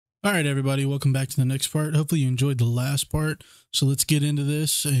All right, everybody, welcome back to the next part. Hopefully you enjoyed the last part. So let's get into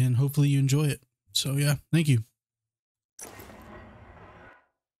this and hopefully you enjoy it. So yeah, thank you.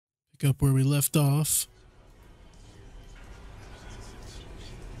 Pick up where we left off.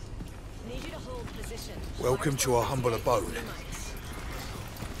 Welcome to our humble abode.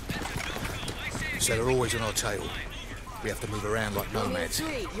 So they're always on our tail. We have to move around like nomads.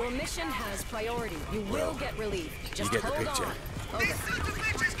 Your mission has priority. You will get relief. Just you get the hold picture. on. Okay.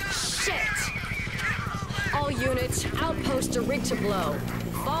 Shit! All units, outpost are rigged to blow.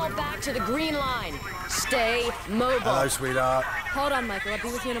 Fall back to the green line. Stay mobile. Hello, sweetheart. Hold on, Michael. I'll be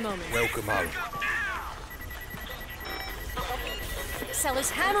with you in a moment. Welcome home. Cell is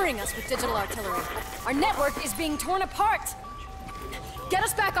hammering us with digital artillery. Our network is being torn apart. Get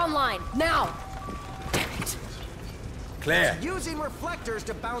us back online, now! Damn it. Claire. Using reflectors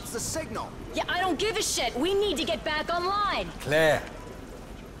to bounce the signal. Yeah, I don't give a shit. We need to get back online. Claire.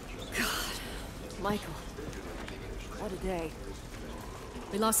 God, Michael. What a day.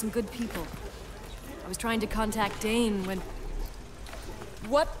 We lost some good people. I was trying to contact Dane when...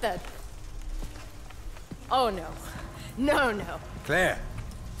 What the... Oh no. No. Claire.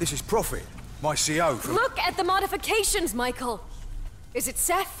 This is Prophet, my CO from... Look at the modifications, Michael! Is it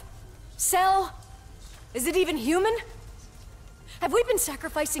Seth? Cell? Is it even human? Have we been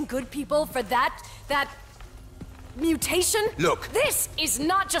sacrificing good people for that mutation? Look. This is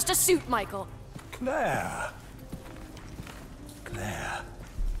not just a suit, Michael. Claire.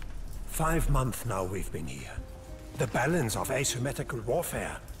 5 months now we've been here. The balance of asymmetrical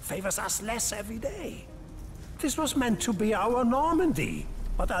warfare favors us less every day. This was meant to be our Normandy.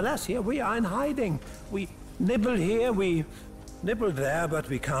 But alas, here we are in hiding. We nibble here, we nibble there, but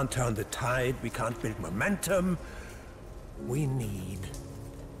we can't turn the tide, we can't build momentum. We need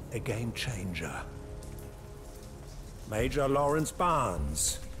a game changer. Major Lawrence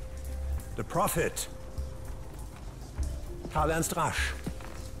Barnes. The Prophet. Karl Ernst Rasch.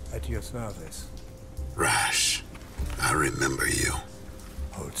 At your service. Rasch. I remember you.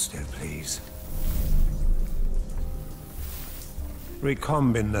 Hold still, please.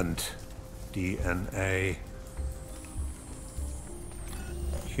 Recombinant DNA.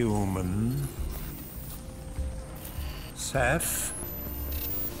 Human. Seth.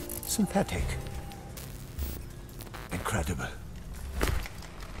 Synthetic. Incredible.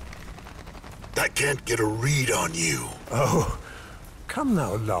 I can't get a read on you. Oh, come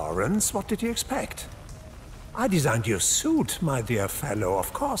now, Lawrence. What did you expect? I designed your suit, my dear fellow.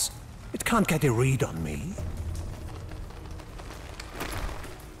 Of course, it can't get a read on me.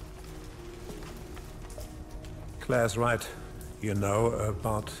 Claire's right. You know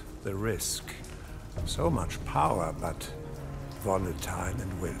about the risk. So much power, but volatile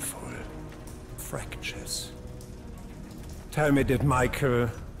and willful. Fractures. Tell me, did Michael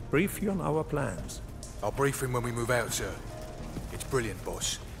brief you on our plans? I'll brief him when we move out, sir. It's brilliant,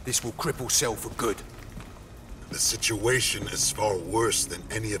 boss. This will cripple Cell for good. The situation is far worse than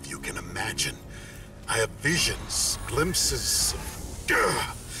any of you can imagine. I have visions, glimpses of...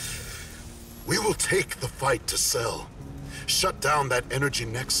 Ugh. We will take the fight to Cell. Shut down that energy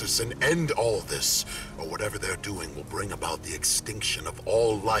nexus and end all this, or whatever they're doing will bring about the extinction of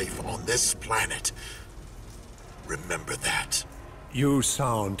all life on this planet. Remember that. You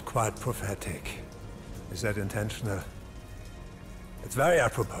sound quite prophetic. Is that intentional? It's very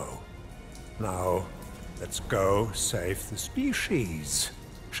apropos. Now, let's go save the species.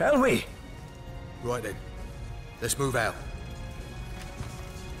 Shall we? Right then. Let's move out.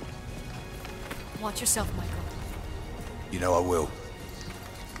 Watch yourself, Michael. You know I will.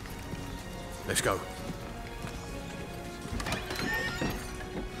 Let's go.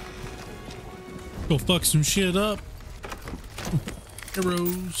 Go fuck some shit up.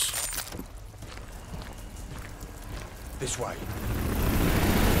 Heroes. This way.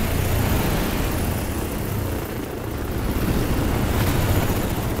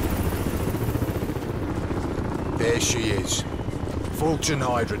 There she is. Fulton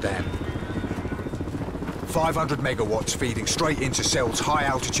Hydro Dam. 500 megawatts feeding straight into Cell's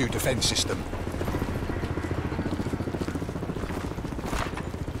high-altitude defense system.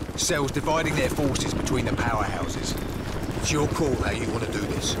 Cell's dividing their forces between the powerhouses. It's your call how you want to do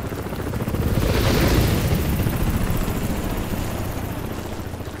this.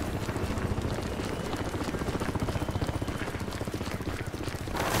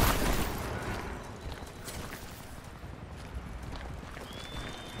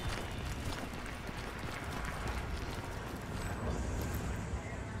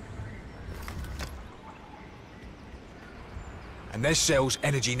 And there's Cell's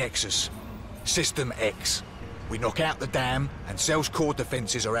energy nexus, System X. We knock out the dam, and Cell's core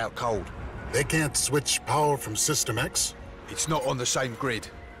defenses are out cold. They can't switch power from System X? It's not on the same grid.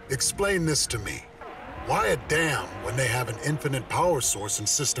 Explain this to me. Why a dam when they have an infinite power source in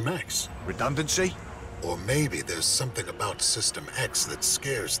System X? Redundancy? Or maybe there's something about System X that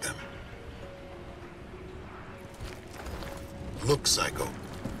scares them. Look, Psycho,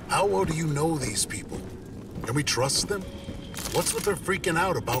 how well do you know these people? Can we trust them? What's with her freaking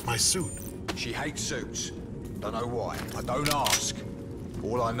out about my suit? She hates suits. Don't know why. I don't ask.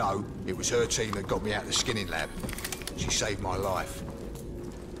 All I know, it was her team that got me out of the skinning lab. She saved my life.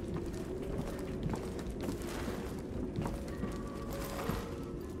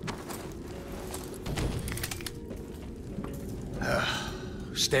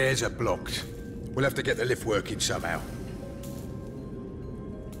 Stairs are blocked. We'll have to get the lift working somehow.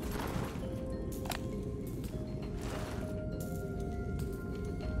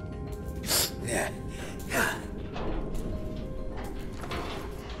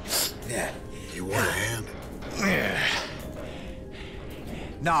 You want a hand?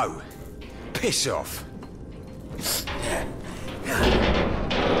 No. Piss off.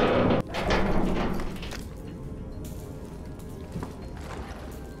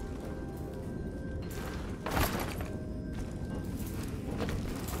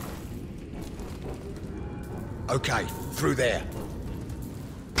 Okay, through there.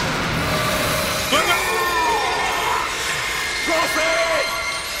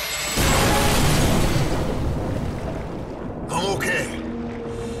 I'm okay.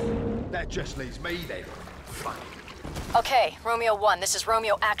 That just leaves me then. Fuck. Okay, Romeo 1, this is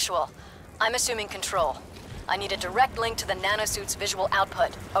Romeo Actual. I'm assuming control. I need a direct link to the nanosuit's visual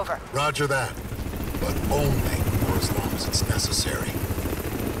output. Over. Roger that. But only for as long as it's necessary.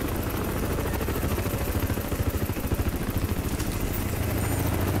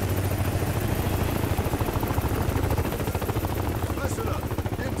 Listen up.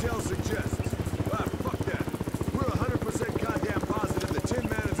 Intel suggests. Fuck that. We're 100% goddamn positive the Tin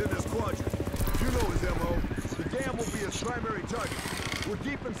Man is in this quadrant. You know his MO. The dam will be his primary target. We're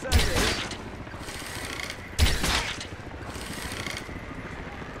deep inside the hit.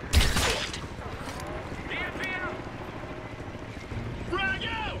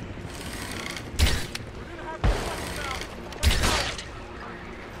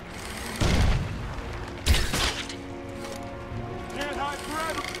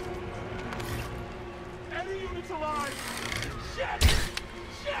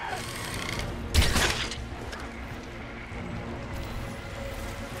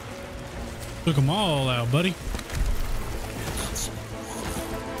 Took them all out, buddy.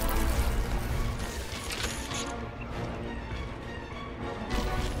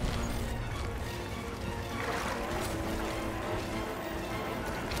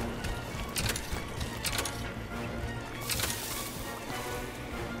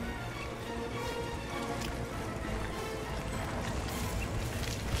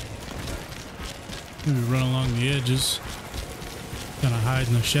 We run along the edges, kind of hide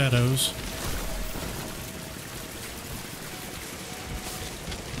in the shadows.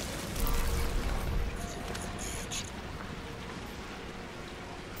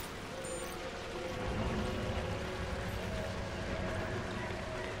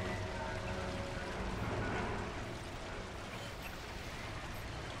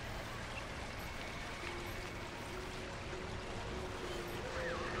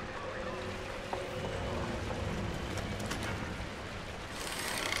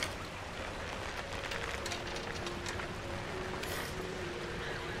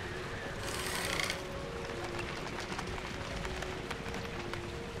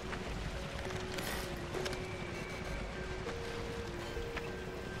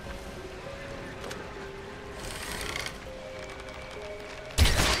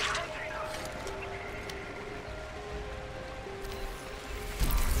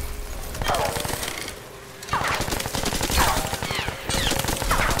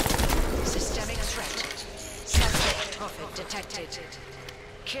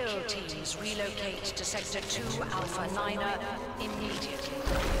 Kill teams relocate to Sector 2 Alpha 9er immediately.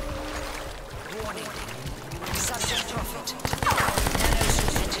 Warning. Subject Prophet.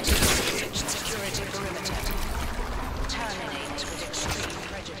 Nanosuit entities breached security perimeter. Terminate with extreme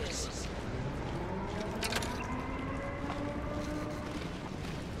prejudice.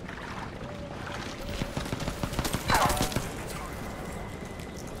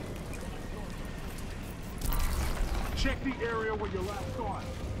 Check the area where you last saw it.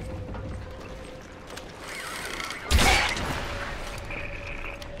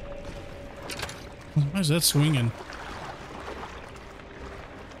 Why is that swinging?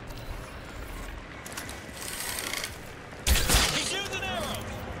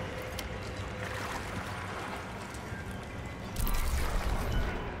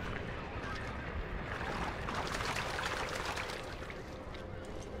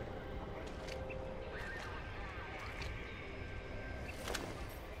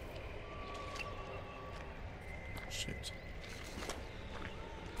 shit.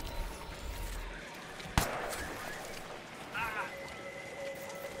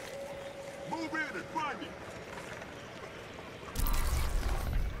 Move in and find it.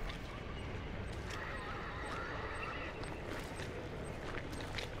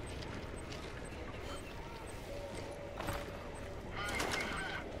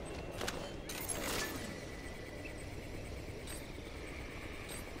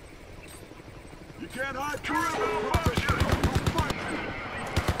 You can't hide forever.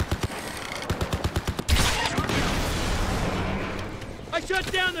 I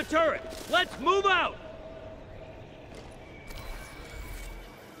shut down the turret! Let's move out!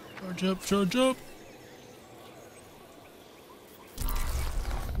 Charge up, charge up.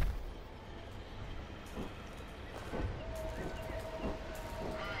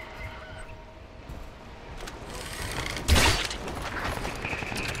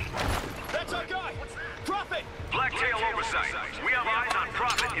 That's our guy! Drop it! Blacktail oversight. We have eyes on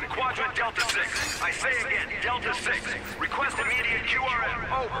Prophet in Quadrant Delta 6. I say again, Delta 6. Request immediate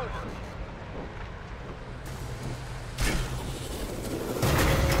QRM. Over.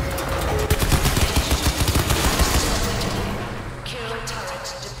 Kill turret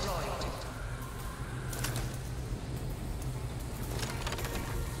deployed.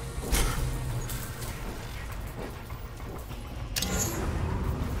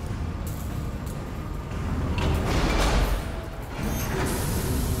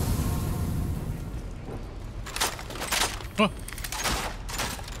 Oh.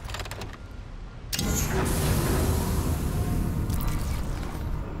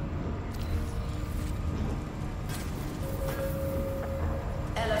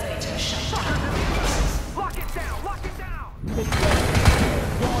 Elevator shut down. Lock it down! Lock it down!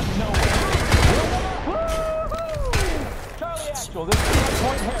 Charlie Actual, this is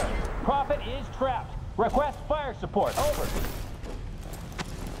Point Harry. Prophet is trapped. Request fire support. Over.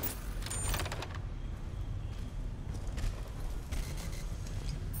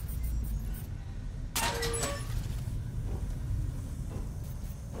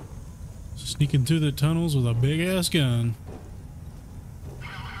 Sneaking through the tunnels with a big ass gun.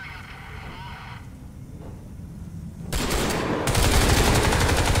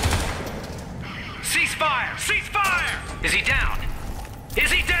 Ceasefire! Ceasefire! Is he down?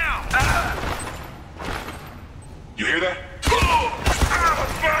 Is he down? You hear that?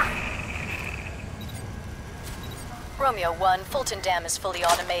 Romeo 1, Fulton Dam is fully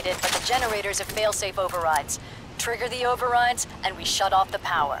automated, but the generators have fail-safe overrides. Trigger the overrides, and we shut off the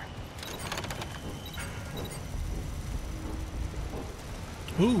power.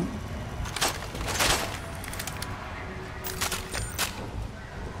 Ooh.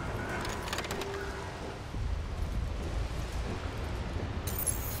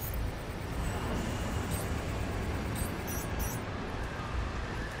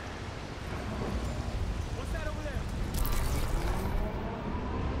 What's that over there?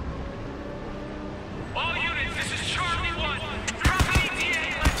 All units, this is Charlie 1. Prophet ETA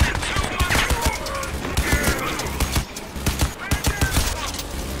less than 2 months.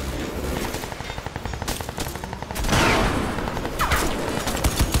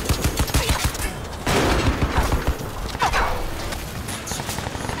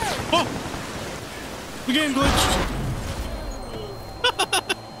 Oh! The game glitched.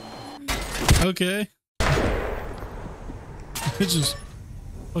 Okay. It just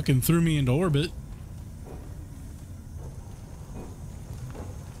fucking threw me into orbit.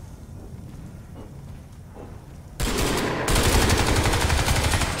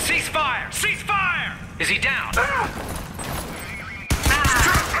 Ceasefire! Ceasefire! Is he down?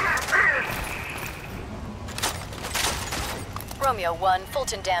 Romeo 1,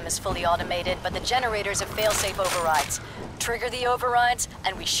 Fulton Dam is fully automated, but the generators have fail-safe overrides. Trigger the overrides,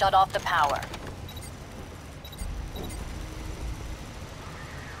 and we shut off the power.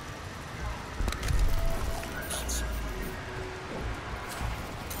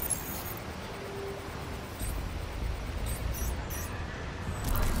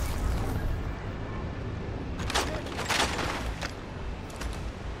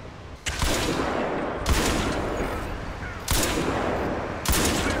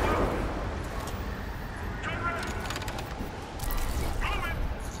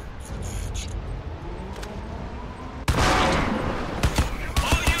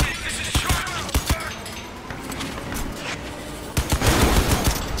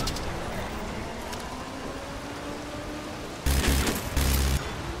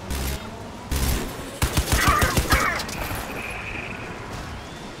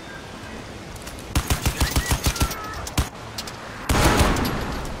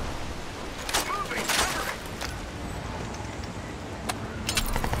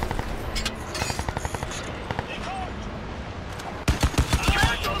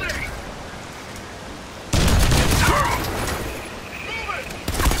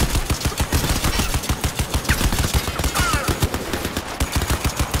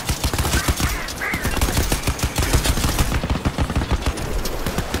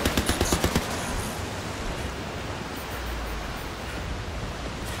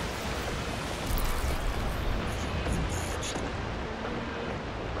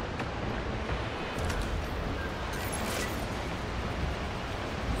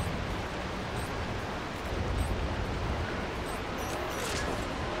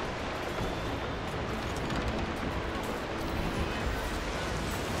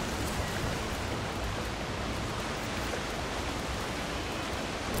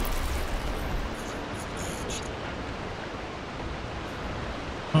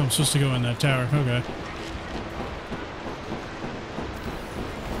 Oh, I'm supposed to go in that tower. Okay.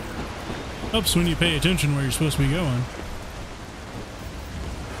 Helps when you pay attention where you're supposed to be going.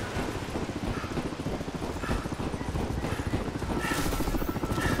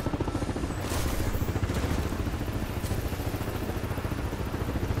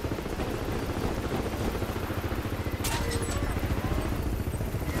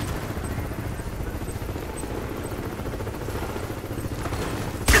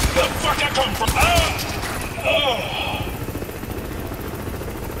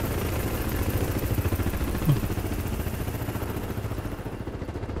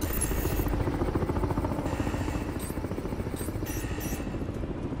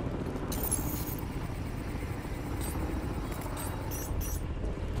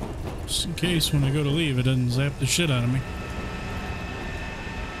 Just in case when I go to leave, it doesn't zap the shit out of me.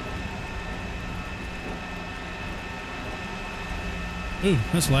 Ooh,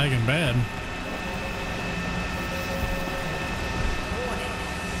 that's lagging bad. Warning.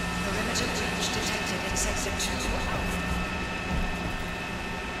 Perimeter breach detected in Sector 2 Alpha.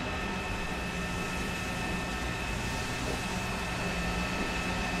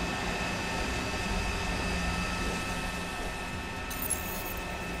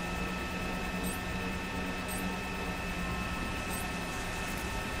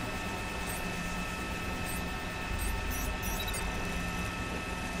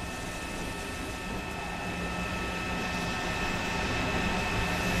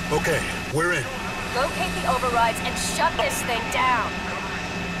 Okay, we're in. Locate the overrides and shut this thing down.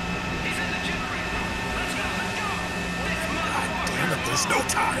 God damn it, there's no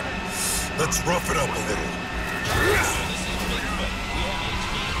time. Let's rough it up a little.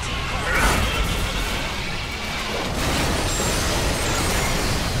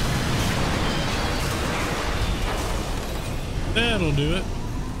 That'll do it.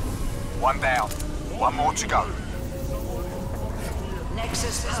 One down. One more to go.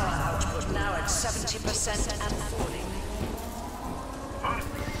 Nexus power output now at 70% and falling.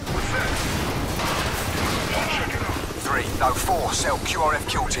 Four cell QRF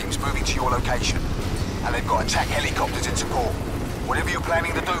kill teams moving to your location. And they've got attack helicopters in support. Whatever you're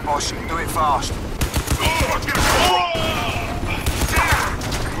planning to do, boss, do it fast.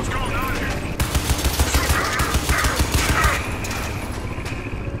 What's going on here?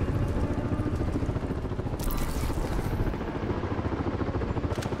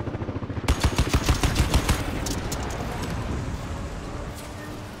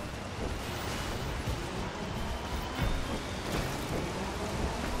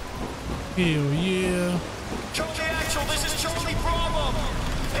 Hell yeah. Charlie Actual, this is Charlie Bravo.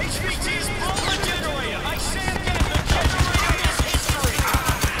 HVT is from the generator. I say again, the generator is history.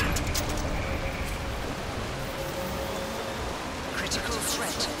 Critical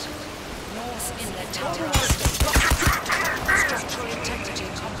threat. North Inlet Tower. Structural integrity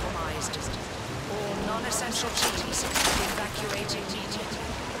compromised. All non-essential teams evacuate immediately.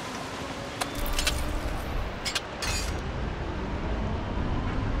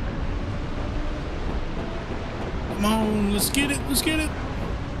 Come on, let's get it, let's get it.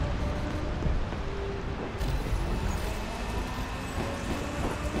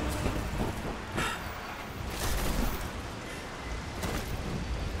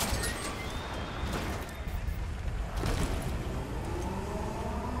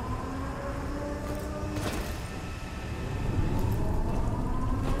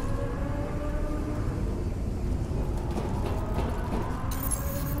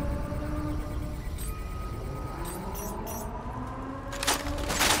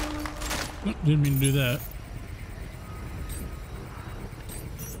 Oh, didn't mean to do that.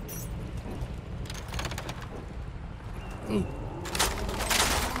 Oh.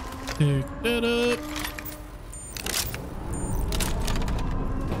 Pick that up.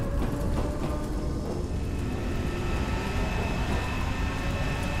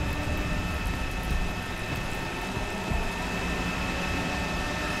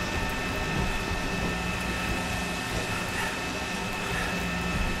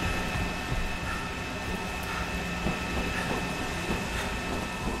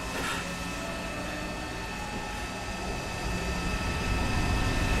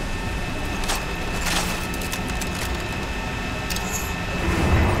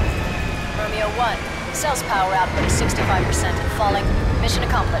 Cell's power output is 65% and falling. Mission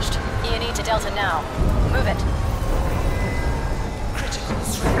accomplished. E&E to Delta now. Move it. Critical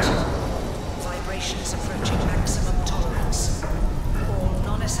threat. Vibrations approaching maximum tolerance. All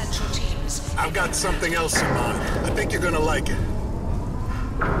non-essential teams. I've got something else in mind. I think you're gonna like it.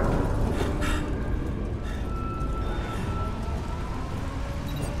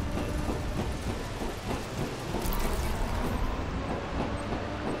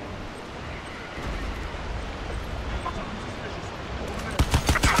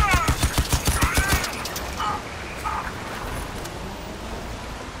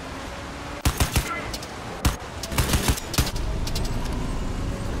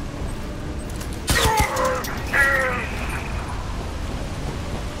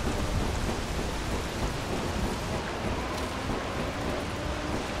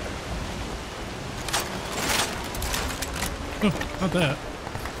 Oh, not that.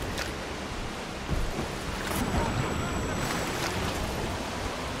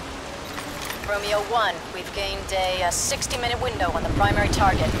 Romeo 1, we've gained a 60-minute window on the primary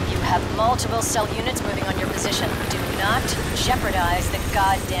target. You have multiple cell units moving on your position. Do not jeopardize the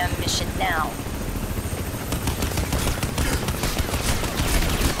goddamn mission now.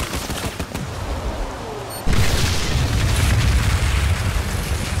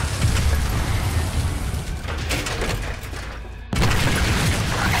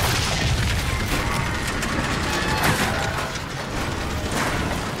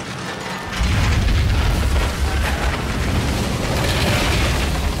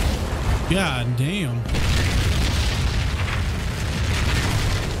 God damn.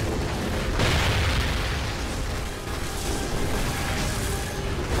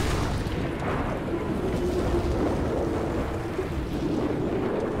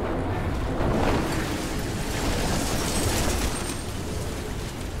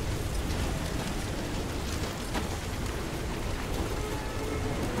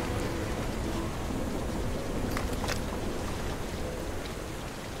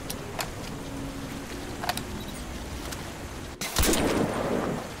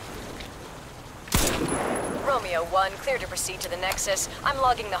 Romeo 1, clear to proceed to the Nexus. I'm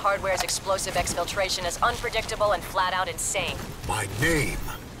logging the hardware's explosive exfiltration as unpredictable and flat-out insane. My name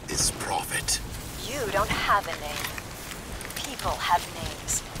is Prophet. You don't have a name. People have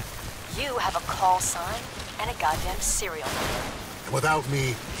names. You have a call sign and a goddamn serial number. And without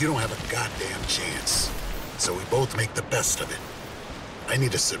me, you don't have a goddamn chance. So we both make the best of it. I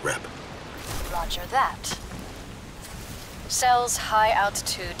need a sit rep. Roger that. Cell's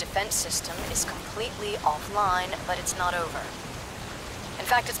high-altitude defense system is completely offline, but it's not over. In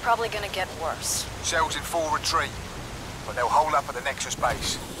fact, it's probably gonna get worse. Cell's in full retreat, but they'll hold up at the Nexus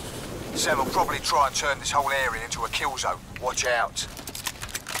base. Cell will probably try and turn this whole area into a kill zone. Watch out.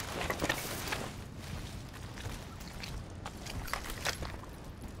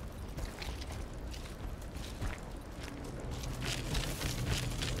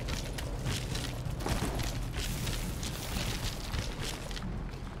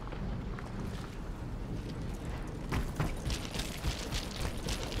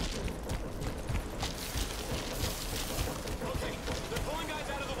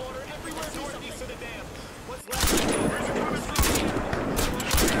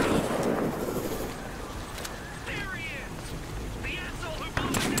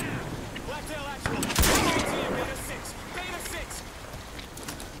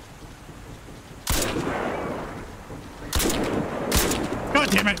 God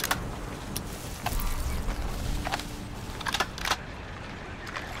damn it.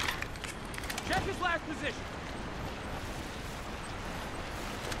 Check his last position.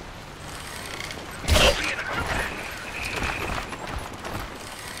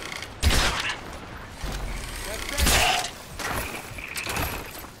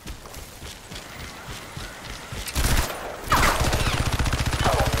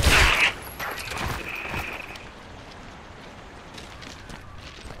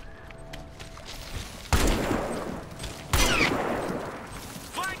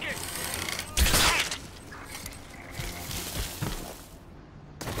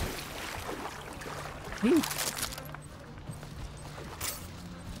 Woo.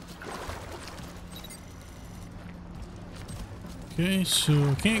 Okay, so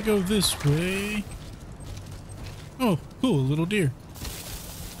I can't go this way. Oh, cool, a little deer.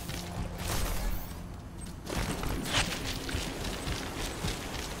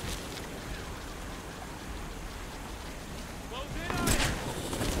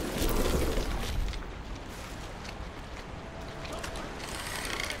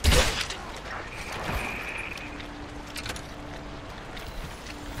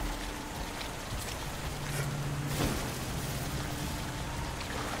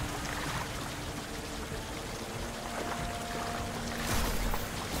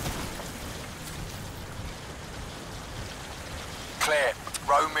 Claire,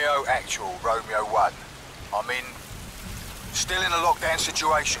 Romeo Actual, Romeo 1. I'm in... still in a lockdown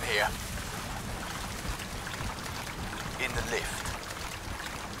situation here. In the lift.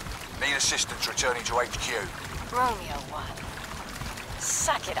 Need assistance returning to HQ. Romeo 1.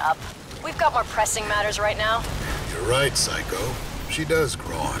 Suck it up. We've got more pressing matters right now. You're right, Psycho. She does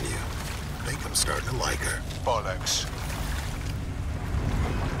grow on you. I think I'm starting to like her. Bollocks.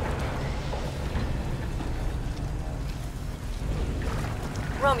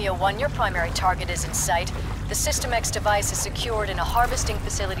 Romeo 1, your primary target is in sight. The System X device is secured in a harvesting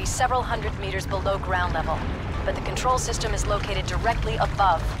facility several hundred meters below ground level, but the control system is located directly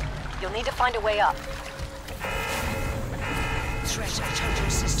above. You'll need to find a way up. threat of total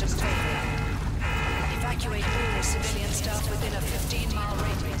system failure. Evacuate all civilian staff within a 15-mile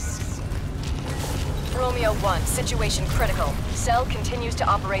radius. Romeo 1, situation critical. Cell continues to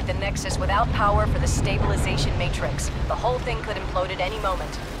operate the Nexus without power for the stabilization matrix. The whole thing could implode at any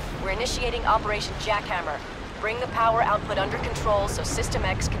moment. We're initiating Operation Jackhammer. Bring the power output under control so System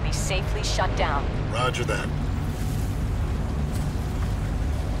X can be safely shut down. Roger that.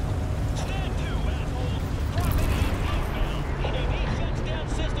 Stand to, assholes! Profit is inbound! If he shuts down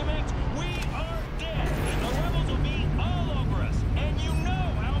System X, we are dead! The rebels will be all over us, and you know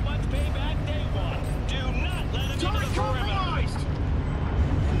how much payback they want! Do not let them into the perimeter!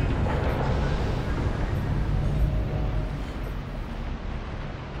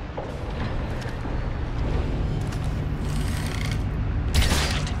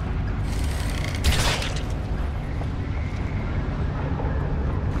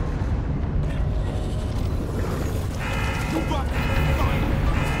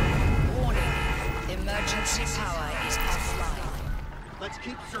 Emergency power is offline. Let's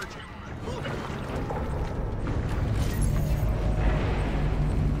keep searching. Moving.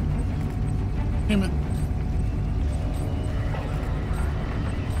 Damn it.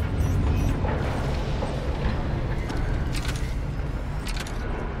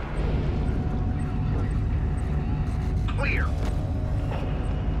 Clear.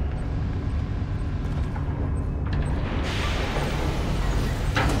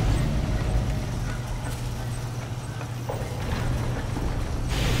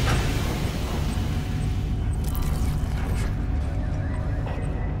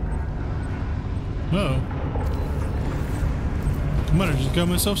 Uh-oh. I might have just got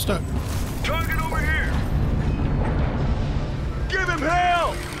myself stuck. Target over here. Give him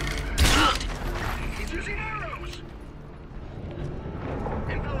hell! He's using arrows.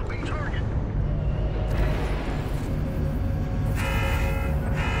 Enveloping target.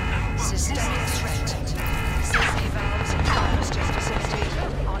 Systemic threat. Safety valves and harvester facility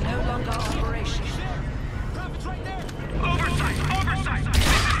are no longer operational. Profit's right there! Oversight! Oversight! This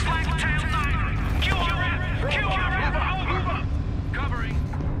is Flag Tail 9! QRF! QRF! Move up! Covering.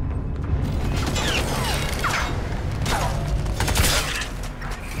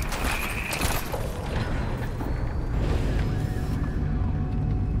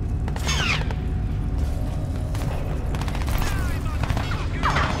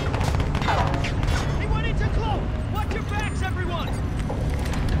 He went in too close! Watch your backs, everyone!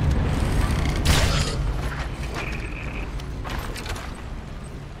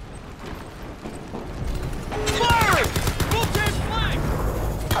 Fire! Full-time flank!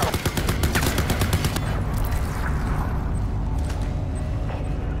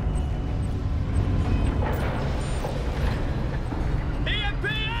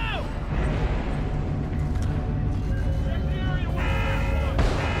 EMPO!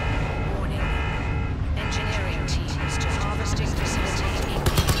 Warning. Engineering teams to harvesting facility in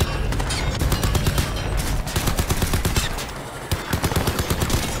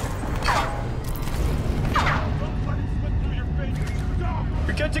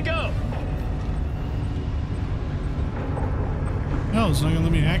You're good to go! Oh, it's not gonna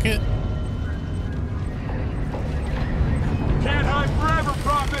let me hack it? Can't hide forever,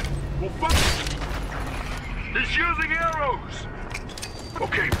 Prophet! Well, fuck! He's using arrows!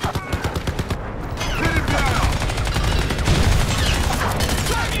 Okay. Hit him down!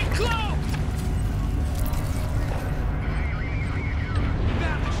 Target close!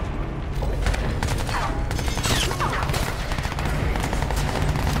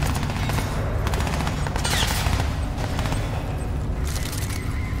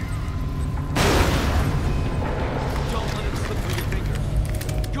 Don't let him slip through your fingers.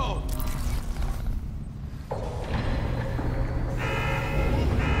 Go!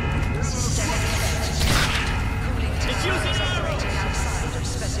 cooling It's using systems arrows! operating outside of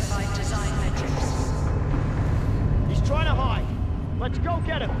specified design metrics. He's trying to hide. Let's go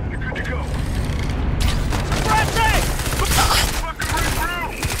get him. You're good to go. Pressing! Fucking right through!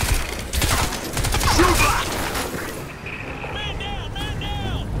 Man down! Man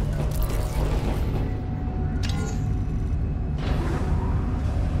down!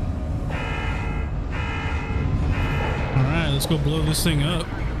 Alright, let's go blow this thing up.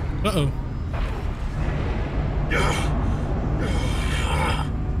 Uh-oh.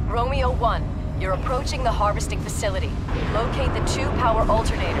 Romeo 1, you're approaching the harvesting facility. Locate the 2 power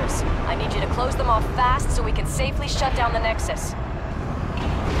alternators. I need you to close them off fast so we can safely shut down the Nexus.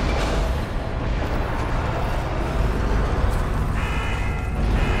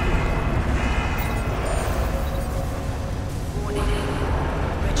 Warning.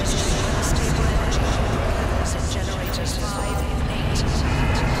 Registering unstable energy. Levels in generators 5 if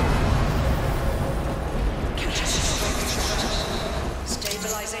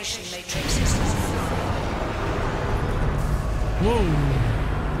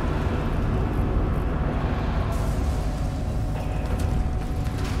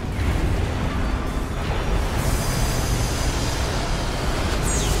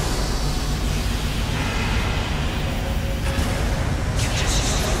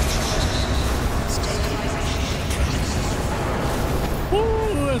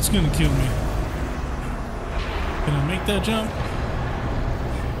That's gonna kill me. Can I make that jump?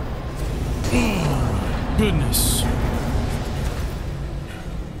 Oh, goodness.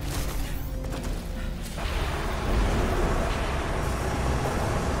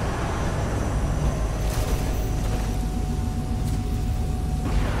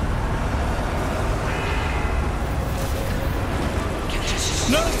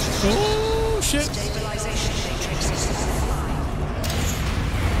 No! Oh, shit! Stabilization matrix is offline.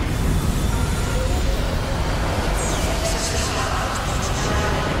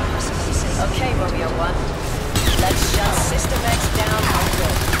 Okay, Romeo 1. Let's shut System X down real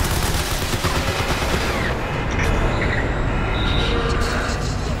quick.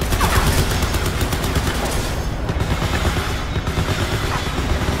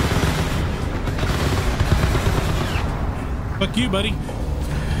 Fuck you, buddy.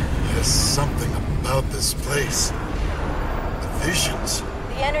 There's something about this place. The visions.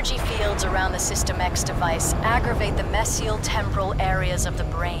 The energy fields around the System X device aggravate the mesial temporal areas of the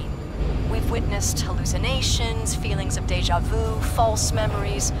brain. We've witnessed hallucinations, feelings of deja vu, false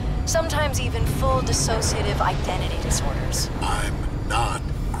memories, sometimes even full dissociative identity disorders. I'm not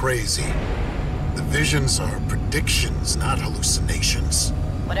crazy. The visions are predictions, not hallucinations.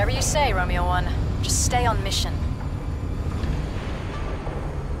 Whatever you say, Romeo 1. Just stay on mission.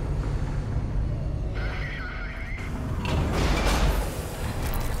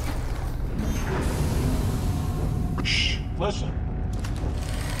 Listen.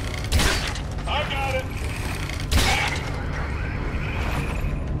 I got it.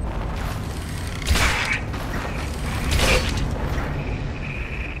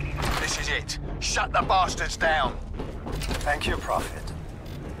 This is it. Shut the bastards down. Thank you, Prophet.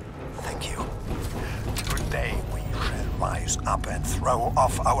 Thank you. Today we shall rise up and throw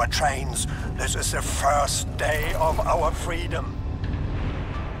off our chains. This is the first day of our freedom.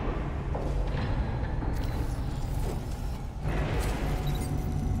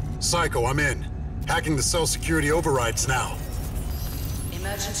 Psycho, I'm in. Hacking the cell security overrides now.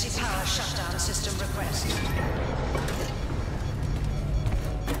 Emergency power shutdown system request.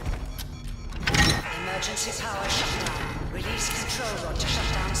 Emergency power shutdown. Release control rod to shut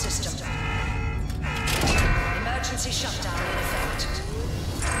down system. Emergency shutdown in effect.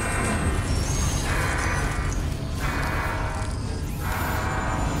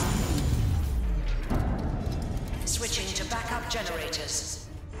 Switching to backup generators.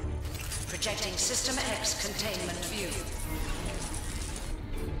 Projecting System X containment view.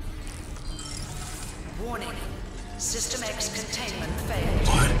 Warning. System X containment failed.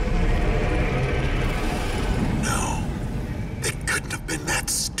 What? No. They couldn't have been that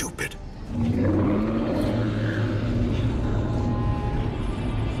stupid.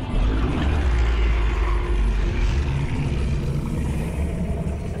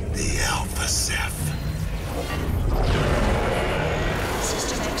 The Alpha Ceph.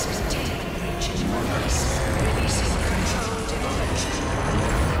 System X containment breach in progress. Releasing controlled demolition.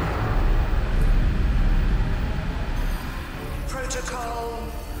 Protocol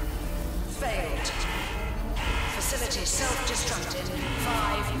failed. Facility self-destruct in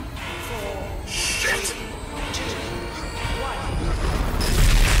 5, 4, Shit! 3, 2,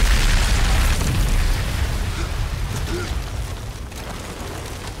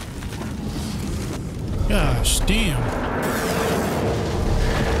 1. Gosh, damn.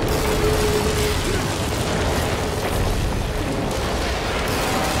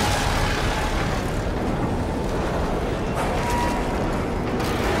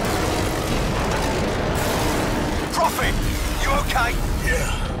 Prophet, you okay?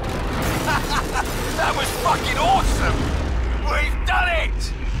 Yeah. That was fucking awesome! We've done it!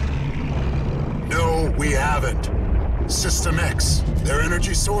 No, we haven't. System X, their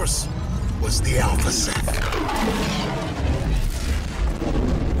energy source, was the Alpha Ceph.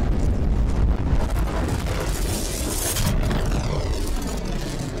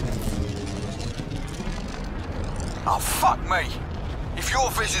 Oh, fuck me. If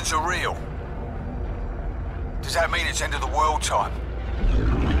your visions are real, does that mean it's end of the world time?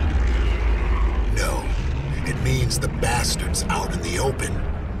 No. It means the bastard's out in the open.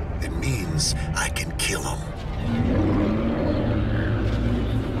 It means I can kill him.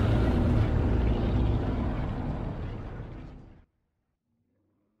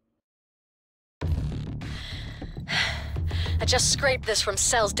 I just scraped this from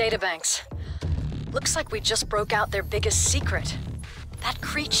Cell's databanks. Looks like we just broke out their biggest secret. That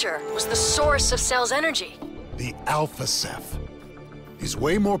creature was the source of Cell's energy. The Alpha Ceph. He's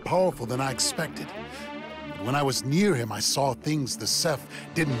way more powerful than I expected. But when I was near him, I saw things the Ceph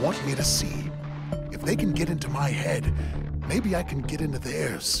didn't want me to see. If they can get into my head, maybe I can get into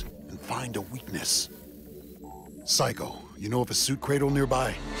theirs and find a weakness. Psycho, you know of a suit cradle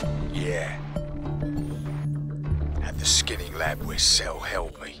nearby? Yeah. At the skinning lab where Cell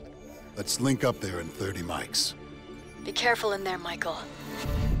held me. Let's link up there in 30 mics. Be careful in there, Michael.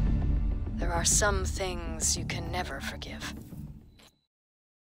 There are some things you can never forgive.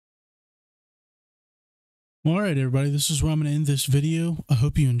 All right, everybody, this is where I'm going to end this video. I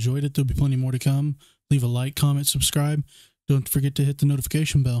hope you enjoyed it. There'll be plenty more to come. Leave a like, comment, subscribe. Don't forget to hit the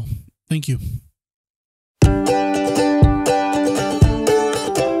notification bell. Thank you.